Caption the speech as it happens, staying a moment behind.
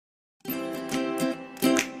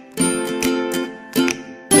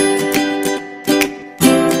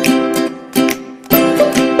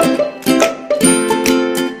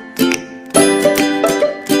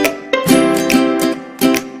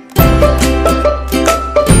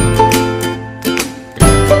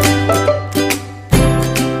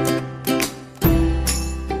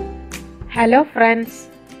Hello friends,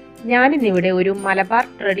 ഞാനിന്നിവിടെ ഒരു Malabar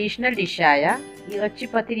traditional ഡിഷായ ഇറച്ചി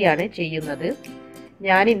പത്തിരിയാണ് ചെയ്യുന്നത്.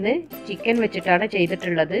 ഞാനിന്ന് ചിക്കൻ വെച്ചിട്ടാണ്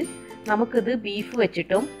ചെയ്തിട്ടുള്ളത്. നമുക്കിത് ബീഫ്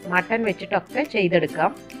വെച്ചിട്ടും മട്ടൻ വെച്ചിട്ടൊക്കെ ചെയ്തെടുക്കാം.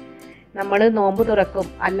 നമ്മൾ നോമ്പ് തുറക്കും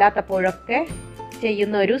അല്ലാത്തപ്പോഴൊക്കെ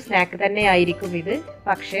ചെയ്യുന്ന ഒരു സ്നാക്ക് തന്നെ ആയിരിക്കും ഇത്.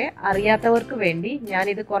 പക്ഷേ അറിയാത്തവർക്ക് വേണ്ടി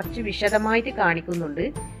ഞാനിത് കുറച്ച് വിശദമായിട്ട് കാണിക്കുന്നുണ്ട്.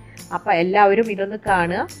 അപ്പോൾ എല്ലാവരും ഇതൊന്ന്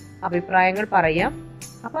കാണുക, അഭിപ്രായങ്ങൾ പറയാം.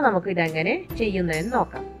 അപ്പോൾ നമുക്കിതെങ്ങനെ ചെയ്യുന്നതെന്ന്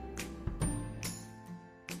നോക്കാം.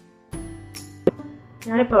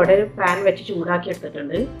 ഞാനിപ്പോൾ അവിടെ ഒരു പാൻ വെച്ച് ചൂടാക്കി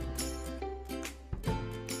എടുത്തിട്ടുണ്ട്.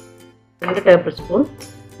 2 ടേബിൾ സ്പൂൺ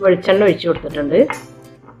വെളിച്ചെണ്ണ ഒഴിച്ചു കൊടുത്തിട്ടുണ്ട്.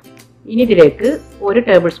 ഇനി ഇതിലേക്ക് 1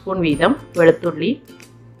 ടേബിൾ സ്പൂൺ വീതം വെളുത്തുള്ളി,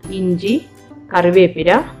 ഇഞ്ചി, കറിവേപ്പില,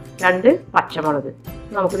 2 പച്ചമുളക്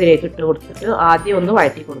നമുക്കിതിലേക്ക് ഇട്ട് കൊടുത്തിട്ട് ആദ്യം ഒന്ന്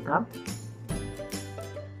വഴറ്റി കൊടുക്കാം.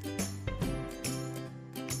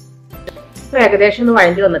 ഇപ്പോൾ ഏകദേശം ഒന്ന്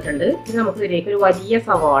വഴഞ്ഞു വന്നിട്ടുണ്ട്. ഇനി നമുക്കിതിലേക്ക് ഒരു വലിയ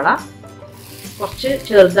സവാള കുറച്ച്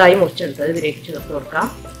ചെറുതായി മുറിച്ചെടുത്തത് ഇതിലേക്ക് ചേർത്ത് കൊടുക്കാം.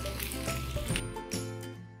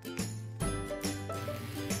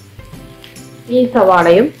 ഈ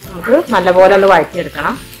സവാളയും നമുക്ക് നല്ലപോലെ ഒന്ന്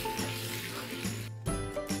വഴറ്റിയെടുക്കണം.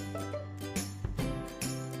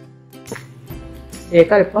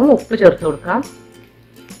 ഇതിലേക്ക് അല്പം ഉപ്പ് ചേർത്ത് കൊടുക്കാം.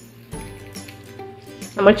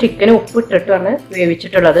 നമ്മൾ ചിക്കന് ഉപ്പ് ഇട്ടിട്ടാണ്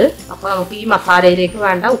വേവിച്ചിട്ടുള്ളത്. അപ്പോൾ നമുക്ക് ഈ മസാലയിലേക്ക്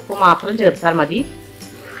വേണ്ട ഉപ്പ് മാത്രം ചേർത്താൽ മതി.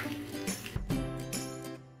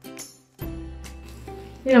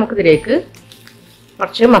 ഇനി നമുക്കിതിലേക്ക്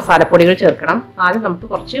കുറച്ച് മസാലപ്പൊടികൾ ചേർക്കണം. ആദ്യം നമുക്ക്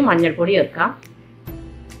കുറച്ച് മഞ്ഞൾപ്പൊടി ചേർക്കാം.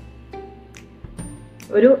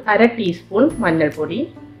 ഒരു 1/2 ടീസ്പൂൺ മഞ്ഞൾപ്പൊടി,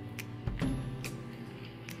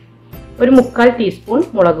 ഒരു 3/4 ടീസ്പൂൺ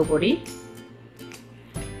മുളക് പൊടി,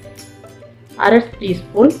 1/2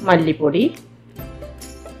 ടീസ്പൂൺ മല്ലിപ്പൊടി,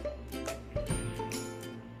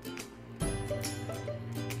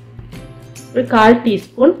 ഒരു 1/4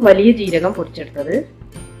 ടീസ്പൂൺ വലിയ ജീരകം പൊടിച്ചെടുത്തത്,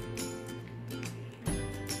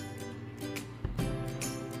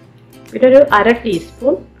 പിന്നെ ഒരു 1/2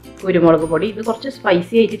 ടീസ്പൂൺ കുരുമുളക് പൊടി. ഇത് കുറച്ച്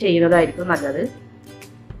സ്പൈസി ആയിട്ട് ചെയ്യുന്നതായിരിക്കും നല്ലത്,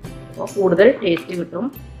 അപ്പോൾ കൂടുതൽ ടേസ്റ്റ് കിട്ടും.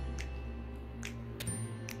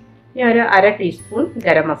 ഇനി ഒരു 1/2 ടീസ്പൂൺ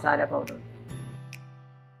ഗരം മസാല പൗഡർ.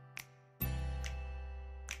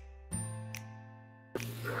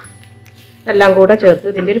 എല്ലാം കൂടെ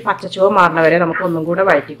ചേർത്ത് ഇതിൻ്റെ ഒരു പച്ചച്ചുവ മാറുന്ന വരെ നമുക്ക് ഒന്നും കൂടെ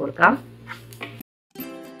വഴറ്റി കൊടുക്കാം.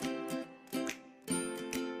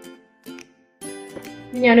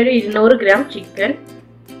 ഞാനൊരു 200 ഗ്രാം ചിക്കൻ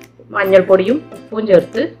മഞ്ഞൾപ്പൊടിയും ഉപ്പും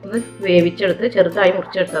ചേർത്ത് ഒന്ന് വേവിച്ചെടുത്ത് ചെറുതായി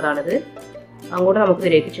മുറിച്ചെടുത്തതാണിത്. അങ്ങോട്ട് നമുക്ക്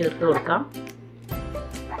ഇതിലേക്ക് ചേർത്ത് കൊടുക്കാം.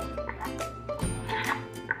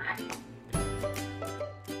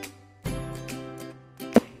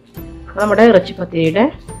 നമ്മുടെ ഇറച്ചി പത്തിരിയുടെ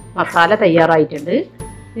മസാല തയ്യാറായിട്ടുണ്ട്.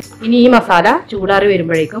 ഇനി ഈ മസാല ചൂടാറി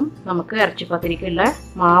വരുമ്പോഴേക്കും നമുക്ക് ഇറച്ചി പത്തിരിക്കുള്ള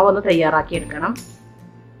മാവൊന്ന് തയ്യാറാക്കി എടുക്കണം.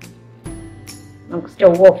 നമുക്ക്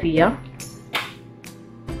സ്റ്റൗ ഓഫ് ചെയ്യാം.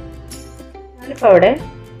 ഞാനിപ്പോൾ അവിടെ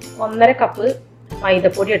 1.5 കപ്പ്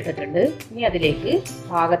മൈദപ്പൊടി എടുത്തിട്ടുണ്ട്. ഇനി അതിലേക്ക്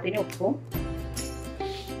പാകത്തിന് ഉപ്പും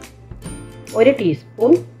 1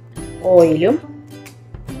 ടീസ്പൂൺ ഓയിലും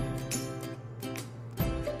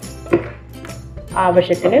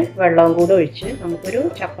ആവശ്യത്തിന് വെള്ളവും കൂടെ ഒഴിച്ച് നമുക്കൊരു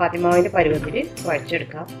ചപ്പാത്തി മാവിൻ്റെ പരുവത്തിൽ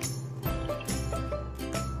കുഴച്ചെടുക്കാം.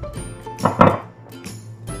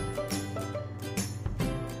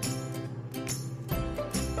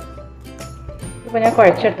 ഇപ്പോൾ ഞാൻ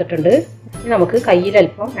കുഴച്ചെടുത്തിട്ടുണ്ട്. ഇനി നമുക്ക് കയ്യിൽ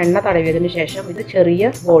അല്പം എണ്ണ തടവിയതിന് ശേഷം ഇത് ചെറിയ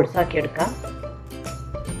ബോൾസ് ആക്കി എടുക്കാം.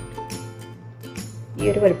 ഈ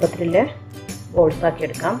ഒരു വലുപ്പത്തിലുള്ള ബോൾസ് ആക്കി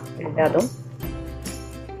എടുക്കാം എല്ലാതും.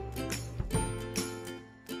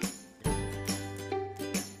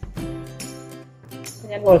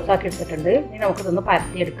 ഞാൻ ബോൾസ് ആക്കി എടുത്തിട്ടുണ്ട്. ഇനി നമുക്കിതൊന്ന്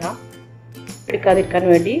പരത്തിയെടുക്കാം. എടുക്കാതിരിക്കാൻ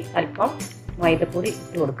വേണ്ടി അല്പം മൈദപ്പൊടി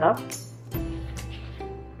ഇട്ട് കൊടുക്കാം.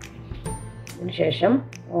 അതിനുശേഷം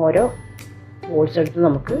ഓരോ ബോൾസ് എടുത്ത്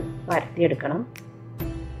നമുക്ക് പരത്തിയെടുക്കണം.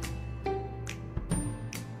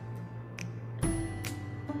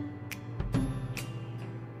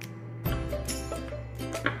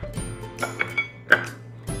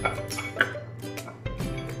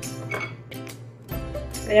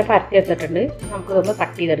 ഞാൻ പരത്തിയെടുത്തിട്ടുണ്ട്. നമുക്കിതൊന്ന്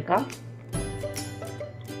കട്ട് ചെയ്തെടുക്കാം.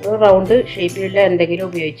 ഒരു റൗണ്ട് ഷേപ്പിലുള്ള എന്തെങ്കിലും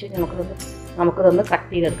ഉപയോഗിച്ച് നമുക്കിതൊന്ന് കട്ട്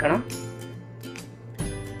ചെയ്തെടുക്കണം.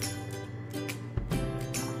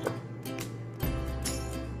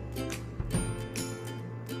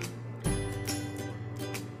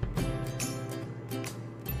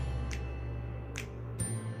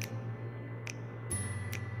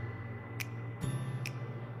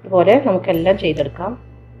 ഇതുപോലെ നമുക്കെല്ലാം ചെയ്തെടുക്കാം.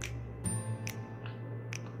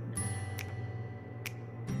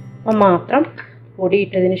 അപ്പം മാത്രം പൊടി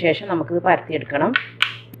ഇട്ടതിന് ശേഷം നമുക്കിത് പരത്തിയെടുക്കണം.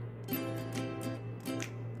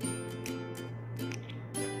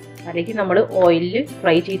 അല്ലെങ്കിൽ നമ്മൾ ഓയിലിൽ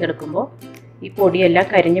ഫ്രൈ ചെയ്തെടുക്കുമ്പോൾ ഈ പൊടിയെല്ലാം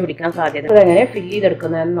കരിഞ്ഞു പിടിക്കാൻ സാധ്യത. അതെങ്ങനെ ഫില്ല്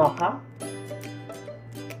ചെയ്തെടുക്കുന്നതെന്ന് നോക്കാം.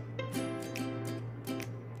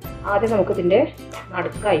 ആദ്യം നമുക്ക് ഇതിൻ്റെ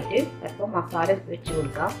നടുക്കായിട്ട് അല്പം മസാല വെച്ച്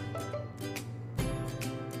കൊടുക്കാം.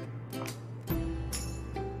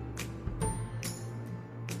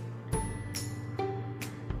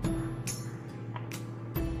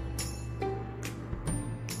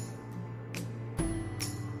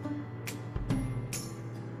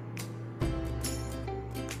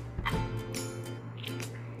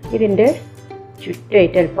 ഇതിൻ്റെ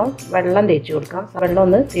ചുറ്റുമായിട്ട് അല്പം വെള്ളം തേച്ച് കൊടുക്കാം. വെള്ളം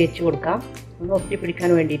ഒന്ന് തേച്ച് കൊടുക്കാം. ഒന്ന് ഒട്ടിപ്പിടിക്കാൻ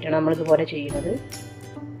വേണ്ടിയിട്ടാണ് നമ്മളിതുപോലെ ചെയ്യുന്നത്.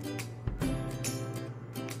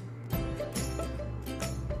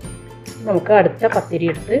 നമുക്ക് അടുത്ത പത്തിരി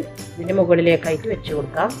എടുത്ത് ഇതിൻ്റെ മുകളിലേക്കായിട്ട് വെച്ച്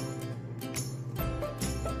കൊടുക്കാം.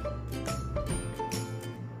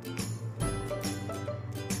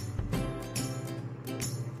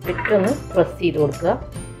 ഇട്ടൊന്ന് പ്രസ് ചെയ്ത് കൊടുക്കുക.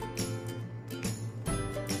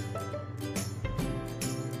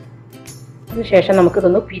 അതിനുശേഷം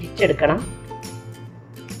നമുക്കിതൊന്ന് പിരിച്ചെടുക്കണം.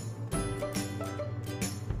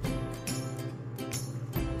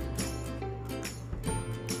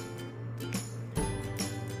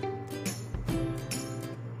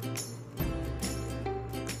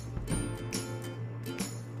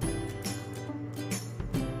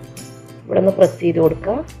 ഇവിടെ ഒന്ന് പ്രസ് ചെയ്ത്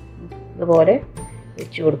കൊടുക്കുക. ഇതുപോലെ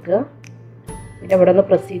വെച്ച് കൊടുക്കുക. പിന്നെ ഇവിടെ ഒന്ന്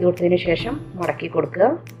പ്രസ് ചെയ്ത് കൊടുത്തതിന് ശേഷം മടക്കി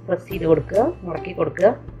കൊടുക്കുക. പ്രസ് ചെയ്ത് കൊടുക്കുക, മടക്കി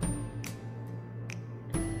കൊടുക്കുക.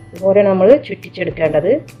 ഇതുപോലെ നമ്മൾ ചുറ്റിച്ചെടുക്കേണ്ടത്.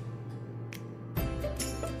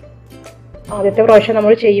 ആദ്യത്തെ പ്രാവശ്യം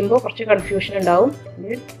നമ്മൾ ചെയ്യുമ്പോൾ കുറച്ച് കൺഫ്യൂഷൻ ഉണ്ടാവും.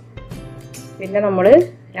 പിന്നെ നമ്മൾ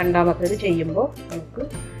രണ്ടാമത്തേത് ചെയ്യുമ്പോൾ നമുക്ക്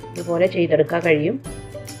ഇതുപോലെ ചെയ്തെടുക്കാൻ കഴിയും.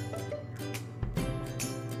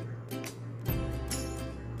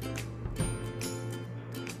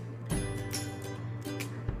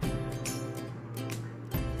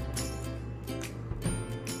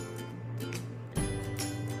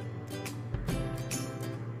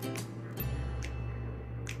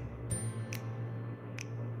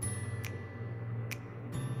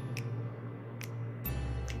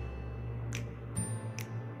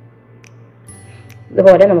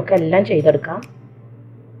 ഇതുപോലെ നമുക്ക് എല്ലാം ചെയ്തെടുക്കാം.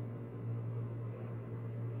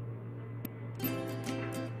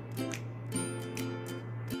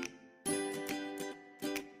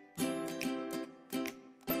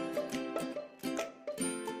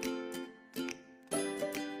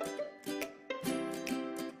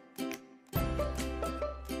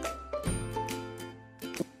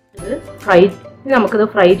 നമുക്കിത്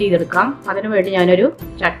ഫ്രൈ ചെയ്തെടുക്കാം. അതിനു വേണ്ടി ഞാനൊരു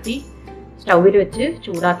ചട്ടി സ്റ്റൗവിൽ വെച്ച്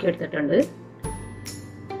ചൂടാക്കി എടുത്തിട്ടുണ്ട്.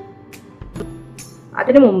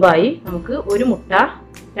 അതിനു മുമ്പായി നമുക്ക് ഒരു മുട്ട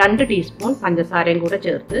 2 ടീസ്പൂൺ പഞ്ചസാരയും കൂടെ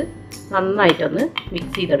ചേർത്ത് നന്നായിട്ടൊന്ന്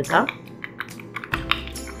മിക്സ് ചെയ്തെടുക്കാം.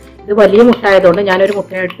 ഇത് വലിയ മുട്ട ആയതുകൊണ്ട് ഞാനൊരു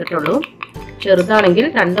മുട്ട എടുത്തിട്ടുള്ളൂ. ചെറുതാണെങ്കിൽ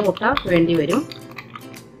 2 മുട്ട വേണ്ടി വരും.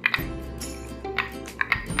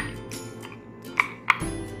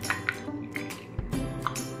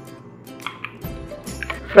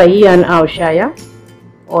 ഫ്രൈ ചെയ്യാൻ ആവശ്യമായ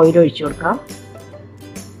ഓയിൽ ഒഴിച്ചു കൊടുക്കാം.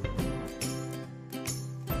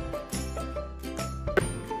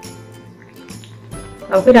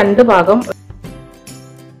 നമുക്ക് 2 ഭാഗം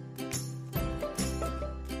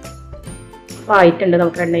ആയിട്ടുണ്ട്.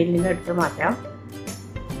 നമുക്ക് എണ്ണയിൽ നിന്ന് എടുത്ത് മാറ്റാം.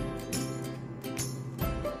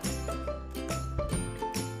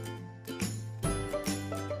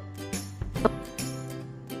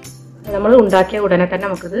 നമ്മൾ ഉണ്ടാക്കിയ ഉടനെ തന്നെ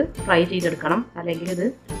നമുക്കിത് ഫ്രൈ ചെയ്തെടുക്കണം. അല്ലെങ്കിൽ ഇത്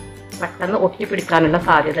പെട്ടെന്ന് ഒട്ടിപ്പിടിക്കാനുള്ള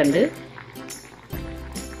സാധ്യത ഉണ്ട്.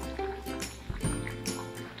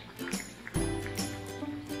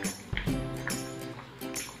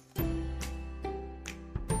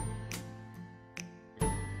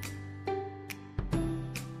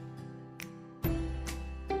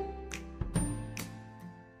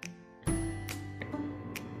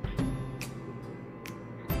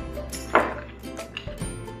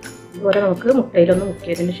 ഇതുപോലെ നമുക്ക് മുട്ടയിലൊന്ന്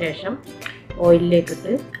മുക്കിയതിന് ശേഷം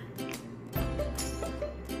ഓയിലിലേക്കിട്ട്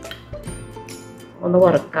ഒന്ന്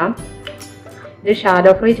വറുക്കാം. ഇത്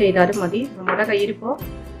ഷാലോ ഫ്രൈ ചെയ്താലും മതി. നമ്മുടെ കയ്യിലിപ്പോൾ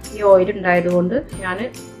ഈ ഓയിൽ ഉണ്ടായതുകൊണ്ട് ഞാൻ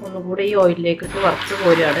ഒന്നുകൂടെ ഈ ഓയിലിലേക്കിട്ട് വറുത്ത്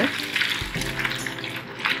പോരുകയാണ്.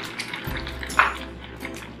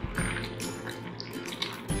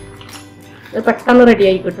 ഇത് പെട്ടെന്ന്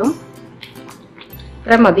റെഡിയായി കിട്ടും.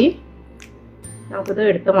 ഇത്ര മതി. നമുക്കിത്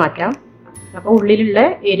എടുത്ത് മാറ്റാം. അപ്പോൾ ഉള്ളിലുള്ള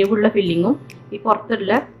എരിവുള്ള ഫില്ലിങ്ങും ഈ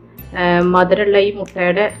പുറത്തുള്ള മധുരമുള്ള ഈ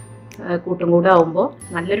മുട്ടയുടെ കൂട്ടും കൂടെ ആവുമ്പോൾ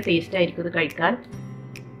നല്ലൊരു ടേസ്റ്റ് ആയിരിക്കും ഇത് കഴിക്കാൻ.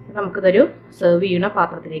 നമുക്കിതൊരു സെർവ് ചെയ്യുന്ന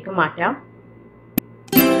പാത്രത്തിലേക്ക് മാറ്റാം.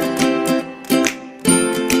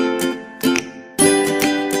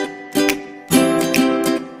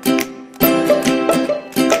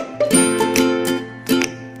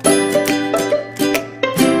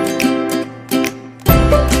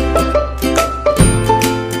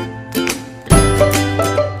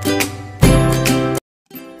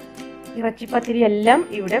 ഇറച്ചിപ്പത്തിരി എല്ലാം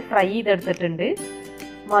ഇവിടെ ഫ്രൈ ചെയ്തെടുത്തിട്ടുണ്ട്.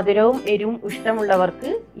 മധുരവും എരിവും ഇഷ്ടമുള്ളവർക്ക്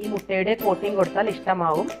ഈ മുട്ടയുടെ കോട്ടിങ് കൊടുത്താൽ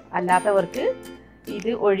ഇഷ്ടമാവും, അല്ലാത്തവർക്ക്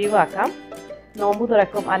ഇത് ഒഴിവാക്കാം. നോമ്പ്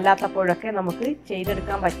തുറക്കും അല്ലാത്തപ്പോഴൊക്കെ നമുക്ക്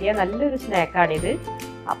ചെയ്തെടുക്കാൻ പറ്റിയ നല്ലൊരു സ്നാക്കാണിത്.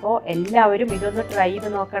 അപ്പോൾ എല്ലാവരും ഇതൊന്ന് ട്രൈ ചെയ്ത്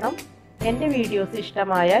നോക്കണം. എൻ്റെ വീഡിയോസ്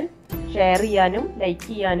ഇഷ്ടമായാൽ ഷെയർ ചെയ്യാനും ലൈക്ക്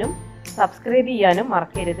ചെയ്യാനും സബ്സ്ക്രൈബ് ചെയ്യാനും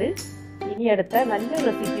മറക്കരുത്. ഇനി അടുത്ത നല്ല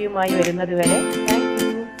റെസിപ്പിയുമായി വരുന്നത് വരെ